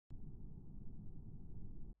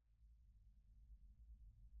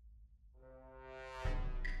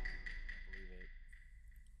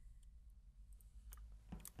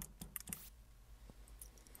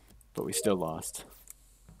but we still lost.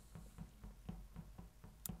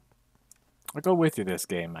 I'll go with you this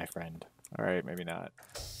game, my friend. All right, maybe not.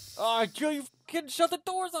 Oh, you can shut the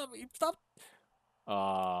doors on me. Stop.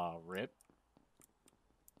 Rip.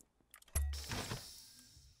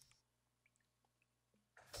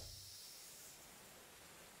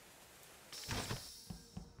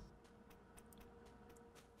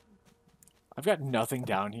 I've got nothing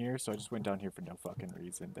down here, so I just went down here for no fucking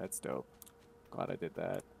reason. That's dope. Glad I did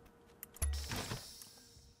that.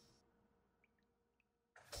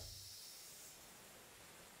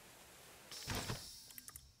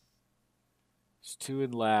 There's 2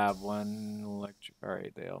 in lab, 1 electric.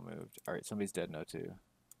 Alright, they all moved. Alright, somebody's dead now too.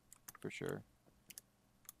 For sure.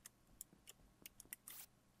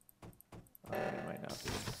 It might not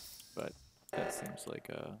be. But that seems like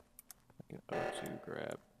an O2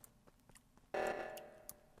 grab.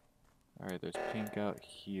 Alright, there's pink out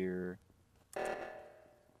here.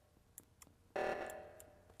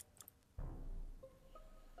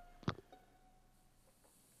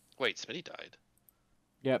 Wait, Smitty died.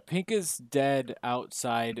 Yeah, pink is dead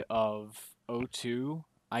outside of O2.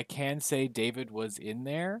 I can say David was in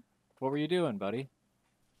there. What were you doing, buddy?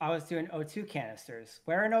 I was doing O2 canisters.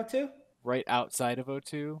 Where in O2? Right outside of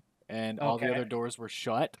O2. And all the other doors were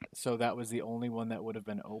shut, so that was the only one that would have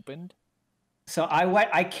been opened. So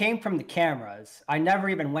I came from the cameras. I never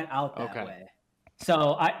even went out that way.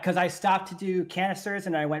 So because I stopped to do canisters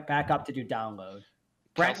and I went back up to do download.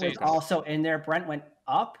 Brent was also in there. Brent went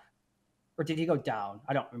up, or did he go down?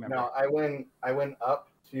 I don't remember. No, I went up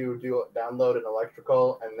to do download and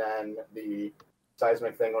electrical, and then the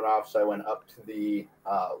seismic thing went off, so I went up to the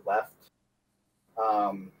left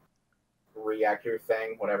reactor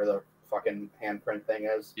thing, whatever the fucking handprint thing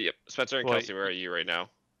is. Yep. Spencer and Kelsey, where are you right now?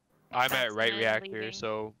 I'm at right reactor,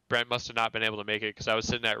 so Brent must have not been able to make it because I was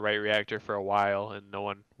sitting at right reactor for a while and no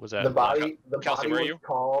one was at the body. Kelsey, where are you?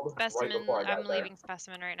 Called Specimen. right before I got I'm leaving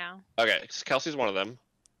specimen right now. Okay, so Kelsey's one of them.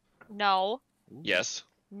 No. Yes.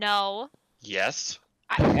 No. Yes.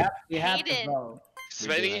 You have to Haden. vote.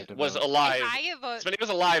 Smitty was alive. Smitty was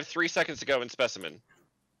alive 3 seconds ago in specimen.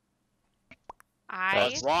 I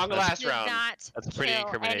was wrong last round. did not That's pretty kill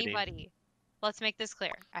incriminating. anybody. Let's make this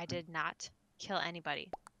clear. I did not kill anybody.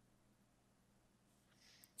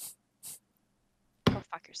 Go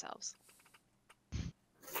fuck yourselves.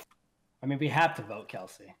 I mean, we have to vote,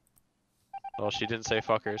 Kelsey. Well, she didn't say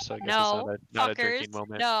fucker, so I guess No, it's not a drinking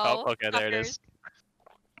moment. no, Oh, okay, there it is.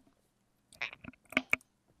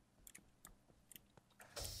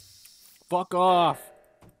 Fuck off.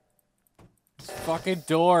 Fucking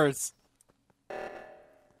doors.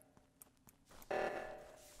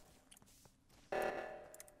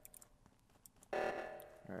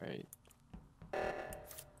 Alright.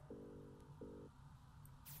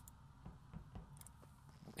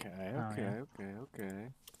 Okay.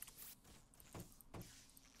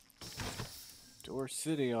 Door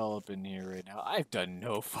City all up in here right now. I've done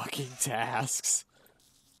no fucking tasks.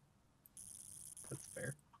 That's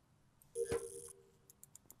fair.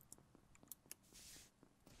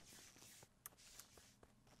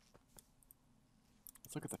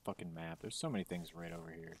 Let's look at the fucking map. There's so many things right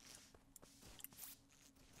over here.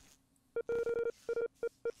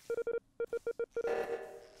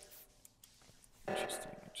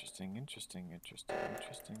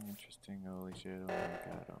 Interesting. Holy shit, oh my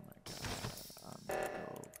god. I'm gonna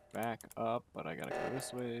go back up, but I gotta go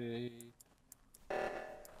this way.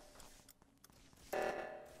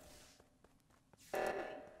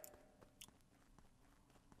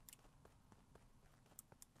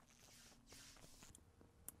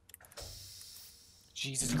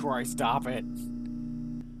 Jesus Christ, stop it.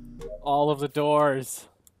 All of the doors.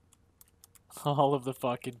 All of the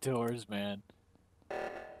fucking doors, man.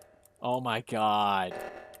 Oh my god.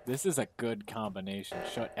 This is a good combination.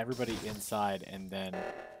 Shut everybody inside and then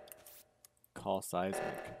call seismic.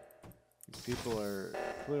 These people are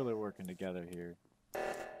clearly working together here.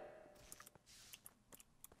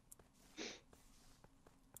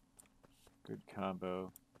 Good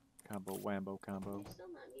combo. Wambo combo.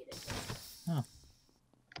 Huh.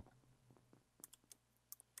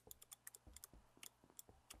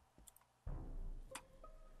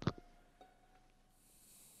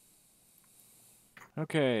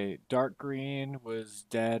 Okay, dark green was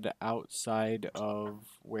dead outside of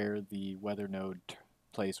where the weather node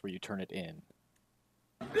place where you turn it in.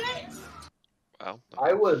 Wow.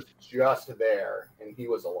 I was just there, and he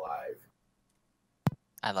was alive.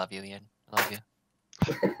 I love you, Ian. I love you.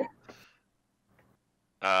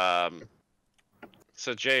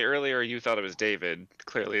 So Jay, earlier you thought it was David.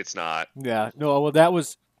 Clearly it's not. Yeah, no, well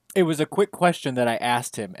it was a quick question that I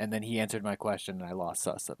asked him, and then he answered my question, and I lost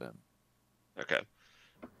sus of him. Okay.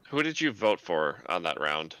 Who did you vote for on that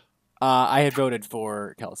round? I had voted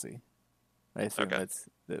for Kelsey. I assume Okay. that's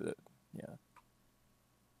yeah.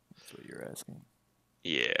 That's what you're asking.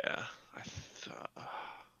 Yeah.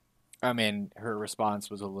 I mean, her response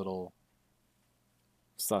was a little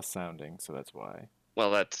sus sounding, so that's why. Well,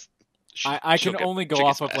 that's. I can only go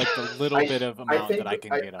off of like the little bit of amount that I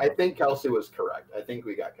can get off. I think Kelsey was correct. I think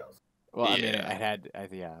we got Kelsey. Well, I mean,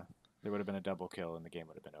 yeah, there would have been a double kill and the game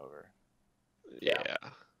would have been over.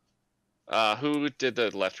 Yeah. Who did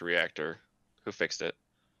the left reactor? Who fixed it?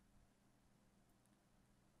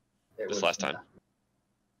 This last time.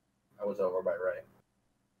 I was over by right.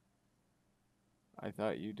 I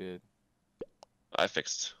thought you did. I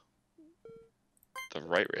fixed the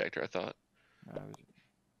right reactor, I thought.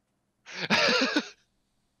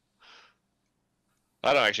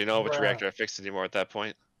 I don't actually know which reactor I fixed anymore at that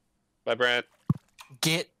point. Bye, Brant.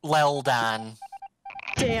 Get lelled on.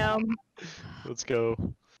 Damn. Let's go.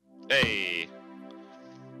 Hey.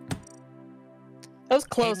 That was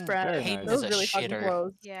close, Hayden, Brad. Hayden That was is a really fucking shitter.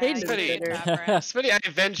 close. Yeah, Hayden is a Smitty. shitter. Smitty, I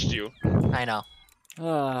avenged you. I know.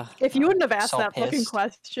 If you wouldn't have asked So that fucking pissed.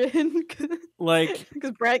 question, like,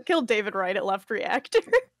 because Brad killed David Wright at left reactor,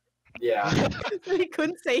 Yeah. so he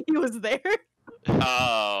couldn't say he was there.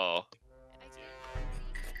 Oh.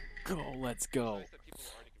 go, let's go.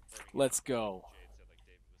 Let's go.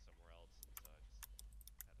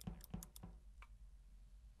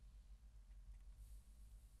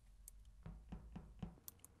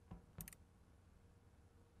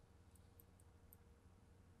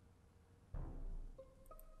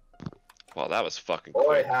 Well, that was fucking Boy,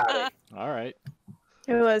 quick. howdy. All right.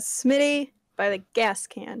 It was Smitty by the gas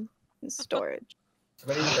can in storage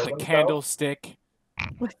Somebody killed The himself? candlestick.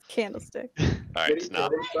 with candlestick. All right, Did he it's kill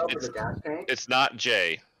not. himself with It's, a gas tank? it's not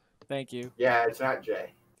Jay. Thank you. Yeah, it's not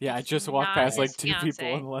Jay. Yeah, I just walked Not past like his 2 people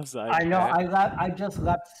fiancé. on the left side. I know. I just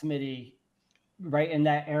left Smitty right in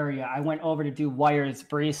that area. I went over to do wires.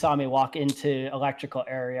 Breeeee saw me walk into electrical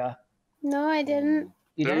area. No, I didn't.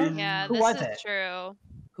 You didn't? Yeah, Who this was is it? true.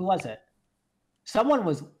 Who was it? Someone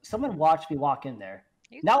watched me walk in there.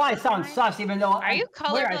 You Now I sound colorblind? sus, even though Are you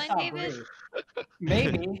swear I colorblind, saw David? Breeeee.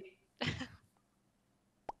 Maybe.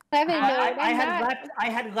 I haven't I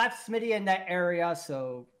had left Smitty in that area,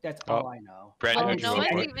 so that's all I know. Brent, I who'd didn't you No see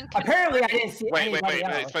vote one's for? even. Apparently, I didn't see Wait, anybody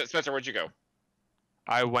else. Spencer, where'd you go?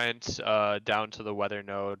 I went down to the weather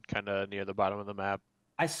node, kind of near the bottom of the map.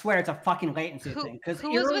 I swear it's a fucking latency Who- thing. Because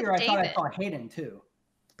who was with earlier I thought I David? saw Haden too.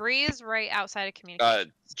 Bree is right outside of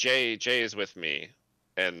communication. Jay is with me,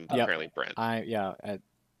 and Yep. apparently Brent.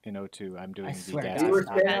 In O2, I'm doing the swear gas. to You were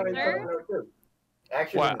God. standing out in Spencer? front of the too.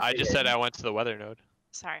 Actually, What? didn't I see just it. said I went to the weather node.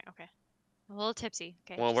 Sorry. Okay. A little tipsy.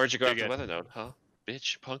 Okay. Well, where'd you go You're after the good. weather node, huh?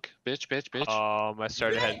 Bitch, punk, bitch. I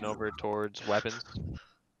started heading over towards weapons.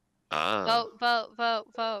 Ah.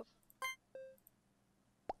 Vote.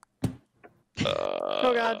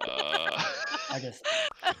 Oh, God. I just.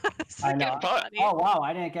 This I is know. getting funny. Oh wow!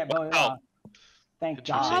 I didn't get voted Wow. off. Thank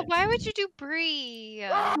Interesting. Oh, God. why would you do Bree?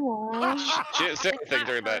 She didn't say anything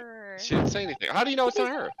during that. She didn't say anything. How do you know it's not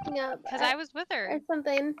her? Because I was with her. or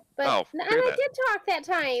something. But Oh, and hear I that. did talk that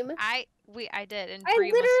time. I did, and I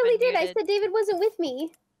Bree must have literally been did. I muted. said David wasn't with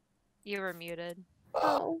me. You were muted.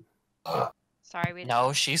 Oh. Sorry, we didn't.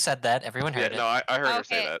 No, she said that. Everyone Yeah, heard no, I heard her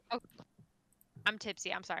say Okay. that. Oh, I'm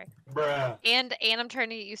tipsy. I'm sorry. Bruh. And I'm trying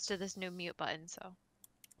to get used to this new mute button. So.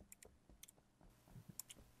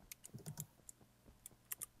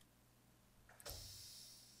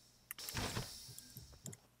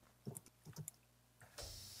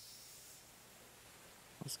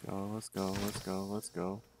 Let's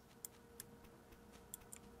go.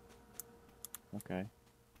 Okay.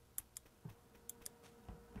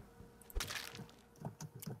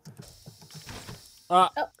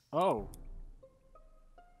 Oh.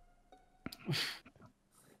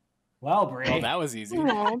 Well, Bree. Well, that was easy.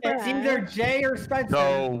 Oh, It's Brad. either Jay or Spencer.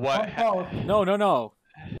 So what? Or both. No.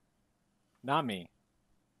 Not me.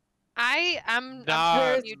 I'm Nah,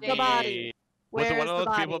 Where's you, the Dave. body? Was it one Where's of the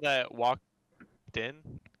those people body? that walked in?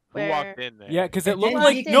 Where? Who walked in there? Yeah, because it It looked didn't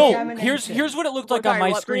like need no. examination. Here's what it looked We're like on sorry, my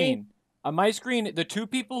what, Bree? screen. On my screen, the 2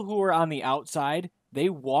 people who were on the outside, they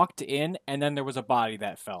walked in, and then there was a body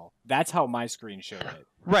that fell. That's how my screen showed it.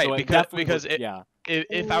 Right, So it because definitely because looked- it, yeah,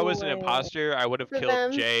 if I was an Wait. imposter, I would have For killed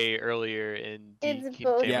them. Jay earlier in It's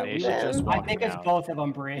both yeah, we were decontamination. just them. I walking think it's out. both of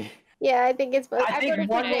them, Bree. Yeah, I think it's both. I think voted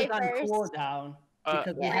for one was Jay on first. cooldown.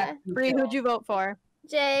 Because we yeah. had to Bree, kill. who'd you vote for?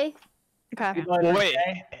 Jay. Okay. You voted Well, for wait,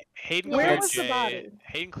 Jay? Hayden Where cleared was the Jay. body?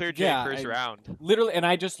 Hayden cleared Jay Yeah, first I- round. literally, and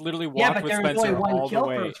I just literally walked Yeah, but with there was only Spencer one all the kill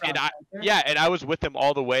way. first round. And Spencer. Yeah, and I was with him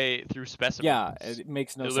all the way through specimen. Yeah, it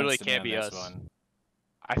makes no It sense literally to me can't on be this us. one.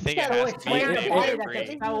 I think it So has to be explain David why and that Bree.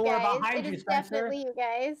 is now we're behind It you, is Spencer. definitely you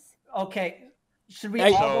guys. Okay. Should we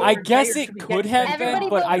I- all vote I for guess Jay, or it should we could get have Spencer? been, Everybody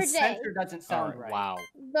but vote I for Jay. Spencer doesn't sound right. Wow.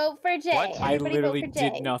 Vote for Jay. What? I Everybody literally vote for Jay.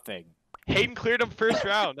 did nothing. Hayden cleared him first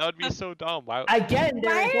round. That would be so dumb. Why? Again,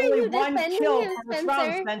 there Why is are only you one defending kill him, for this round,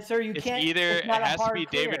 Spencer? Spencer. You It's can't. either it's not it a has to hard be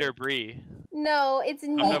David clear. or Bree. No, it's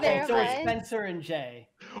neither Okay, of so it's us. Spencer and Jay.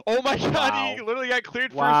 Oh my god, Wow. he literally got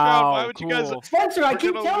cleared first round. Why Wow, would you guys? cool. Spencer, I We're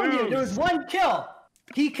keep gonna telling you, there lose. was one kill.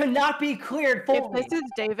 He cannot be cleared fully. If this is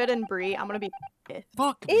David and Bree, I'm gonna be pissed.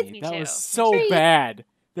 Fuck It's- me. Me That too. was so Tree. bad.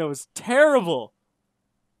 That was terrible.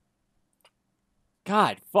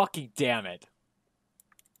 God fucking damn it.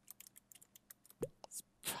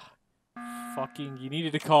 Fucking, you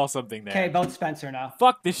needed to call something there. Okay, vote Spencer now.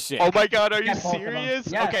 Fuck this shit. Oh my god, are you Get both of them. serious?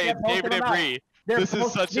 Yes, Okay, get it's both of David them and out. Bree. They're This is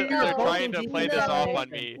both- such a. they're They're both trying to in play team this off together. on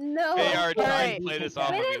me. No. They are Right. trying to play this off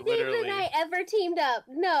When on me, have David literally. and I ever teamed up?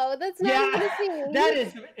 No, that's not even a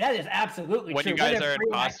thing. that is absolutely When true. you guys have are Bree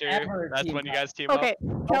and I imposter, ever that's teamed when you up? guys team Okay,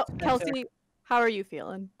 up. Kelsey, how are you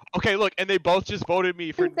feeling? Okay, look, and they both just voted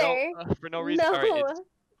me for Spencer, no reason. No, All right, it's-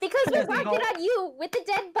 because we Because we marked it vote- on you with the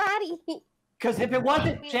dead body. Because if it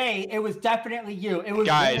wasn't Jay, it was definitely you. It was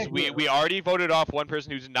guys, one of you. we already voted off one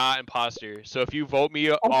person who's not imposter. So if you vote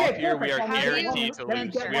me off here, we perfect. are Then we get guaranteed to one- then we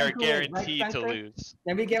lose. get We one are who is, right, guaranteed to Spencer? lose.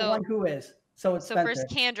 Then we get So- one who is. So it's So Spencer. first,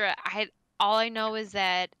 Kendra, all I know is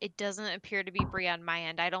that it doesn't appear to be Bree on my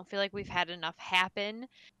end. I don't feel like we've had enough happen.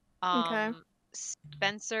 Okay.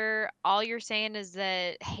 Spencer, all you're saying is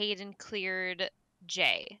that Hayden cleared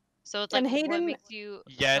Jay. So it's And like, what Hayden- makes you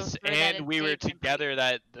so Yes, sure that and it's we were David and Bree?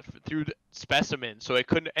 together through the specimen, so it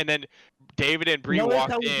couldn't. And then David and Bree Notice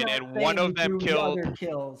walked how he's in, not and one of saying them who the killed. other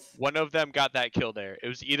kills. One of them got that kill there. It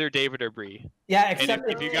was either David or Bree. Yeah, And except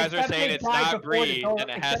if you guys are except saying it it's died not before the Bree, door- then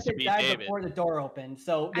it except has to it be died David. before the door opened.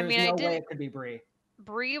 So I there's mean, I no way didn't- it could be Bree.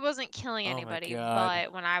 Bree wasn't killing Oh my anybody, God.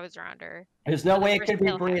 but when I was around her. There's no the way it first could be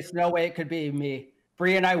kill Bree. happened. There's no way it could be me.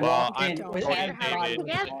 Bree and I Well, walked I'm in with voting every David. body.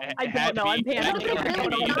 Yeah. It I had don't to know, I'm be- it had to panicking. be Look at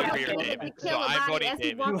either Bill, Bree or you David. kill So a I'm body voting as he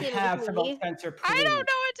David. walked You in have with to me. vote Spencer, please. I don't know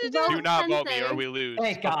what to Vote do. Do not vote me, Spencer. or we lose.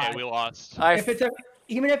 Thank Okay, God. we lost. If it's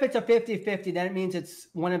even if it's a 50-50, then it means it's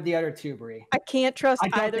one of the other two, Bree. I can't trust I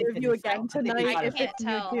don't either think of it you is. again I think we tonight gotta if vote. it's you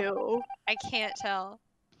Can't two. I can't tell.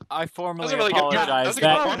 I formally That was a really good- apologize. that was a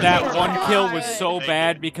good That point. one kill was so Thank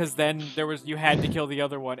bad you. because then you had to kill the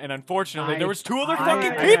other one, and unfortunately there was two other I-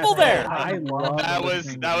 fucking I- people I- there. I love That was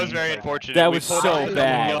listening very to unfortunate. That We was pulled so off the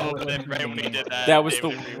bad. kill, but then right when we did that, That was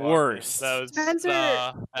David the and Bree walked in. worst. That was, Spencer,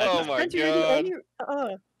 Oh my Spencer, you're the only,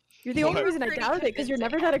 you're the only What? reason I doubted it because you're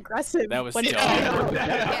never that aggressive. That was when it dumb. comes out.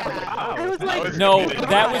 Yeah. I was That like, was No, good.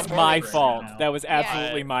 that was my Right fault. now. That was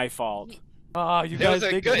absolutely my fault. Oh, you It guys was a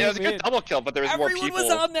think good, you it was a win. good double kill, but there was more Everyone people.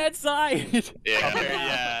 was on that side.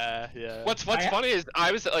 Yeah. yeah. What's funny is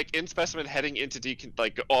I was like in specimen heading into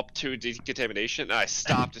up to decontamination, and I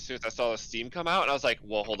stopped as soon as I saw the steam come out, and I was like,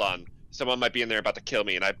 "Well, hold on, someone might be in there about to kill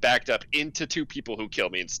me," and I backed up into two people who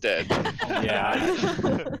killed me instead.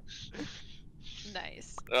 Yeah.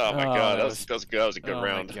 Nice. Oh my Oh, god, that that was- was that was a good Oh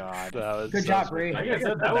round. my god. That was Good job, Bree. Like I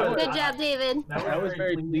said, that was, Good job, David. that was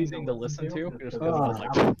very pleasing to listen to. Just because it was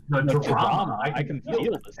like The drama. I can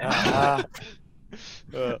feel this. Ah.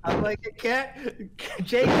 I'm like, it can't.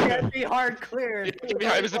 Jay can't be hard cleared.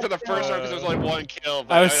 Yeah, it was for the first round because there was only one kill.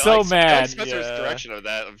 But I was so like mad. Spencer's Yeah. direction of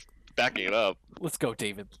that, of backing it up. Let's go,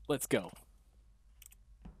 David. Let's go.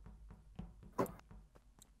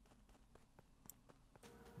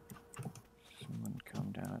 Someone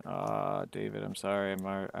come down. David, I'm sorry.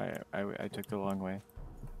 I took the long way.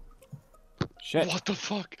 Shit. What the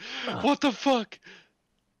fuck? What the fuck?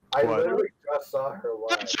 I What? literally just saw her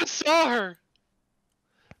I live. just saw her.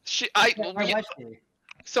 She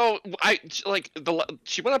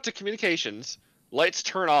she went up to communications. Lights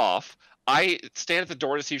turn off. I stand at the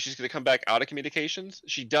door to see if she's gonna come back out of communications.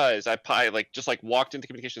 She does. I just walked into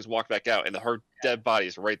communications, walked back out, and her dead body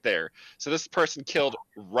is right there. So this person killed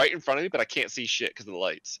right in front of me, but I can't see shit because of the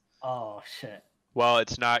lights. Oh shit! Well,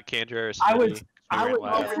 it's not Kandr or I Smitty, was- 'cause I we were was-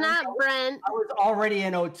 in lab. It's not Brent. I was already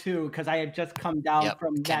in O2 because I had just come down Yep,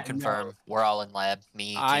 from can that. confirm. node. We're all in lab.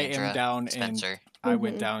 Me, I Kendra, am down Spencer. in. I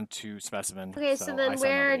went Mhm. down to specimen. Okay, so I then saw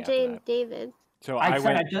where are nobody after Jay and that. David? So I I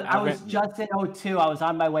went. I was just in O2. I was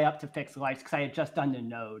on my way up to fix lights because I had just done the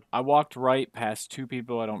node. I walked right past two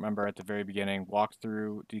people I don't remember at the very beginning. Walked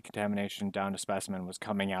through decontamination down to specimen. Was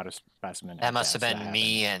coming out of specimen. That as must have fast as been that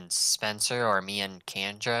me and Spencer, or me and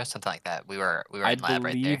Kendra, something like that. We were happened. I in lab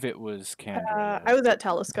right there. believe it was Kendra. I was at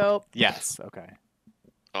Telescope, Yes. Okay.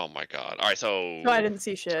 Oh my god! All right, so so I didn't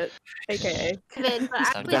see shit. AKA. Good, but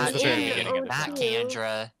So I not was the very you, beginning of the not O2.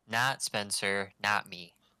 Kendra, not Spencer, not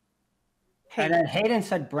me. And then Hayden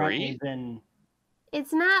said Brent Bree? was in.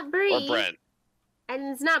 It's not Bree. Or Brent. And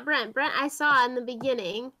it's not Brent. Brent I saw in the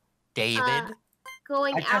beginning. David.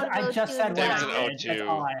 Going out of O2. I just said David's what an I did. O2. That's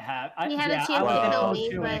all I have. He had a chance I was to in kill O2 me,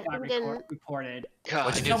 and it but got he didn't. reported. God.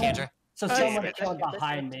 What'd you do, Kendra? So someone killed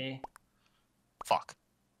behind me. Fuck.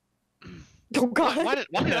 Oh god. Why did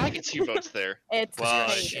I get 2 votes there? It's Well,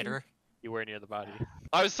 Haden. Shitter. You were near the body.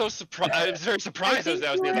 I was so surprised. I was very surprised I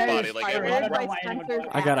was near the body. Like,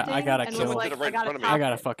 I gotta and kill. was like, right in front of me. I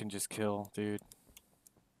gotta fucking just kill, dude.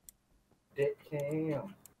 Dick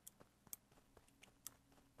cam.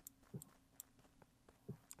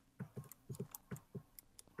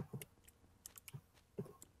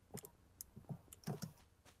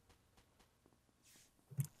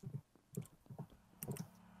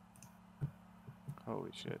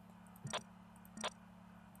 Holy shit.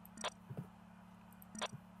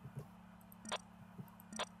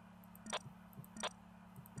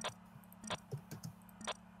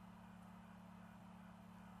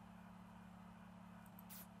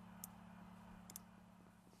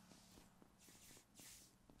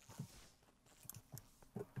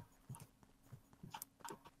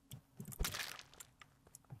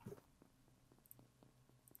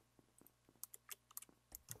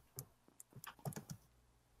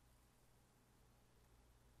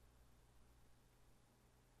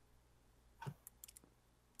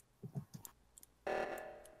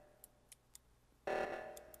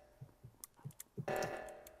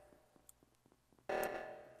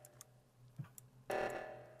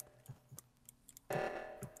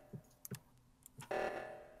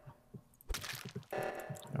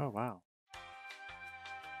 Oh, wow.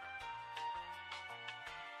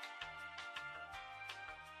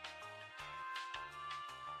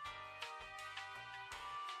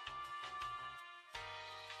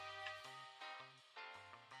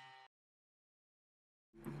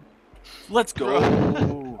 Let's go.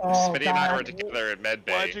 Smitty and I were together in med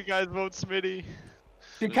bay. Why'd you guys vote Smitty?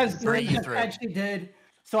 Because Three Bree through. actually did,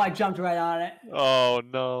 so I jumped right on it. Oh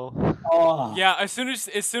no. Oh. Yeah, as soon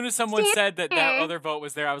as someone said that other vote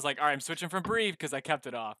was there, I was like, all right, I'm switching from Breeeee because I kept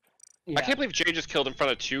it off. Yeah. I can't believe Jay just killed in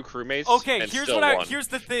front of 2 crewmates. Okay, and here's still what won. here's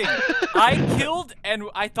the thing. I killed, and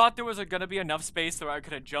I thought there was gonna be enough space so I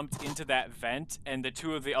could have jumped into that vent, and the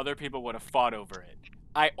 2 of the other people would have fought over it.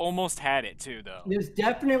 I almost had it too, though. There's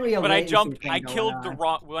definitely a But I latency jumped. thing I going killed on. the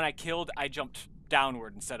wrong. When I killed, I jumped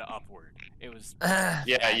downward instead of upward. It was.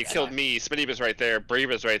 Yeah, you killed me. Smitty was right there. Breeeee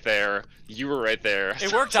was right there. You were right there. It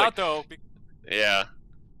So worked it's out like- though. Yeah.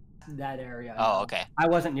 That area. Oh, no. okay. I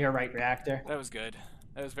wasn't near right reactor. That was good.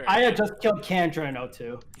 That was very. I had good. just killed Kandr in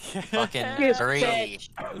O2. Fucking You Breeeee. bitch.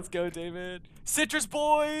 Let's go, David. Citrus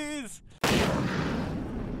boys.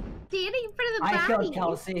 Standing in front of the I body. killed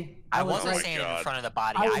Kelsey. I was wasn't my standing in God. front of the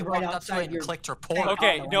body. I was I right walked up to outside it and your clicked report.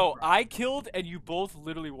 Okay, Oh, no, right. I killed, and you both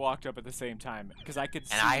literally walked up at the same time because I could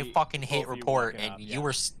see. And I fucking hit both of you report, walking and up, you yeah.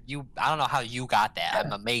 were I don't know how you got that.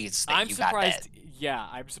 I'm amazed that I'm you got surprised. that. Yeah,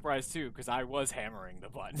 I'm surprised too because I was hammering the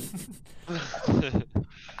button.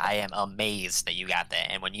 I am amazed that you got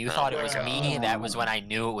that. And when you Oh thought it my was God. me, that was when I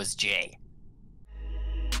knew it was Jay.